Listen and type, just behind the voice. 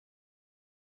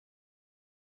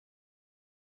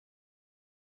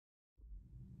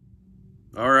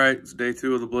All right, it's day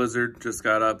 2 of the blizzard. Just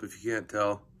got up. If you can't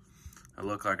tell, I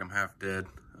look like I'm half dead.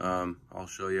 I'll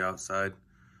show you outside.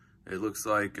 It looks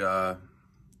like kind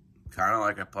of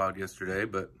like I plowed yesterday,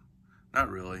 but not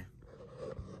really.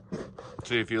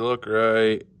 See, if you look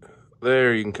right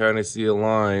there, you can kind of see a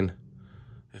line.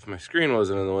 If my screen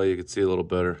wasn't in the way, you could see a little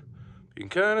better. You can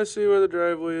kind of see where the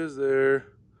driveway is there,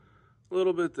 a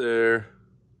little bit there.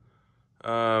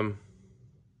 But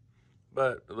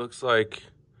it looks like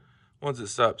once it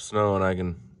stops snowing, I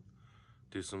can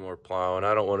do some more plowing.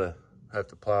 I don't want to have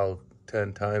to plow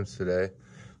 10 times today,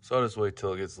 so I'll just wait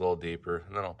till it gets a little deeper,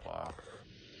 and then I'll plow.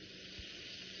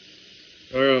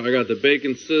 All right, I got the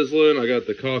bacon sizzling. I got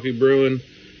the coffee brewing.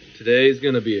 Today's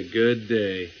going to be a good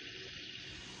day.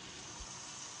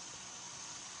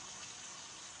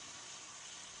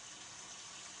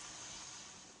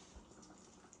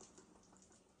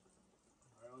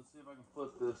 All right, let's see if I can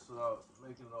flip this without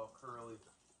making it all curly.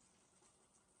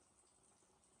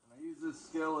 And I use this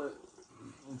skillet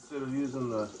instead of using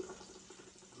the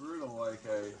griddle like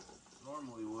I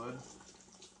normally would.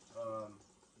 I'm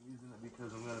using it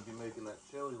because I'm going to be making that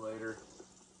chili later.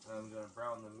 And I'm going to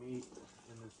brown the meat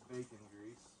in this bacon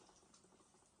grease.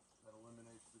 That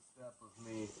eliminates the step of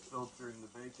me filtering the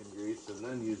bacon grease and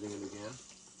then using it again.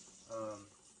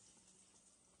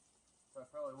 So I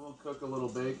probably will cook a little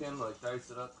bacon, like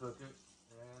dice it up, cook it,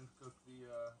 and cook the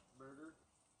burger.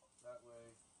 That way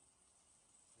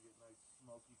I get nice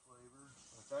smoky flavor.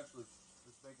 It's actually,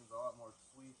 this bacon's a lot more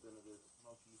sweet than it is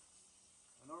smoky.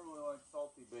 I normally like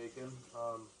salty bacon,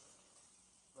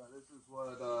 but this is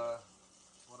what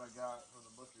I got from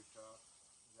the butcher shop.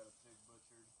 I got a pig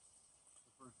butchered.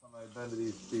 The first time I had been to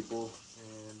these people,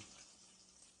 and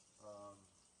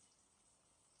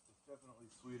it's definitely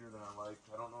sweeter than I like.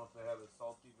 I don't know if they have a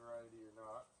salty variety or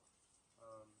not.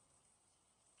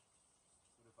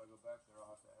 But if I go back there,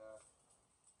 I'll have to ask.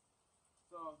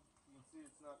 So you can see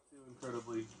it's not too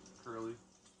incredibly curly,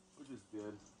 which is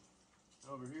good. And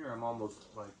over here, I'm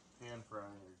almost like pan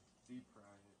frying or deep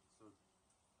frying it, so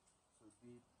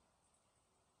deep.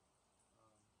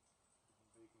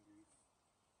 Bacon grease.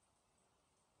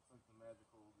 It's like the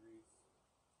magical grease.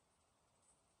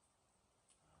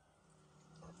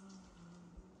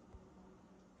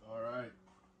 All right,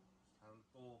 time to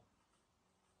pull.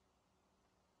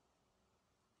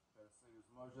 Gotta save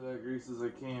as much of that grease as I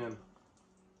can.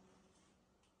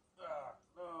 Ah,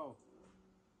 no.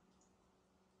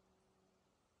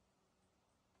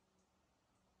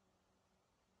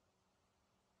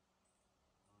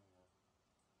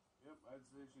 Yep, I'd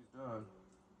say she's done.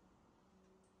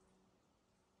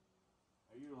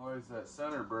 I utilized that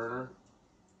center burner,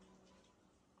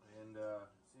 and it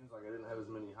seems like I didn't have as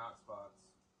many hot spots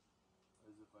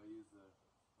as if I used the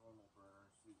normal burners.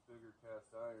 These bigger cast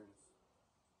irons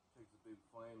takes a big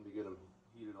flame to get them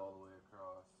heated all the way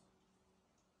across.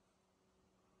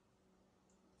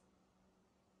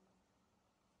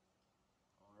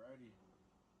 Alrighty,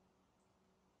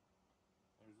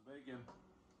 there's the bacon.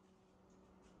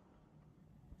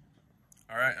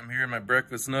 All right, I'm here in my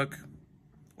breakfast nook,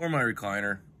 or my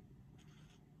recliner.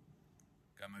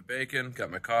 Got my bacon,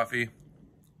 got my coffee.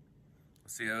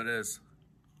 Let's see how it is.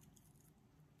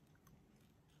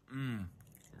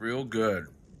 Real good.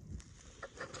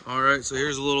 All right, so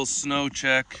here's a little snow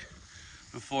check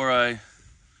before I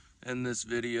end this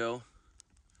video.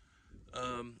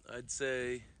 I'd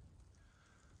say,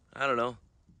 I don't know,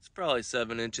 it's probably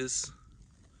 7 inches.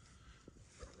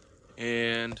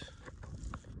 And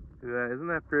isn't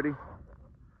that pretty?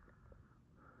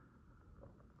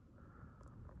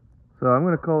 So I'm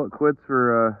gonna call it quits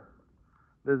for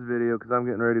this video because I'm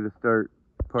getting ready to start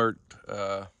part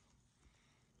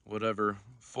whatever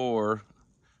 4,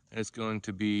 and it's going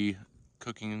to be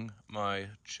cooking my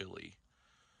chili.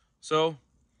 So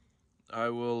I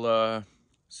will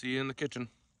see you in the kitchen.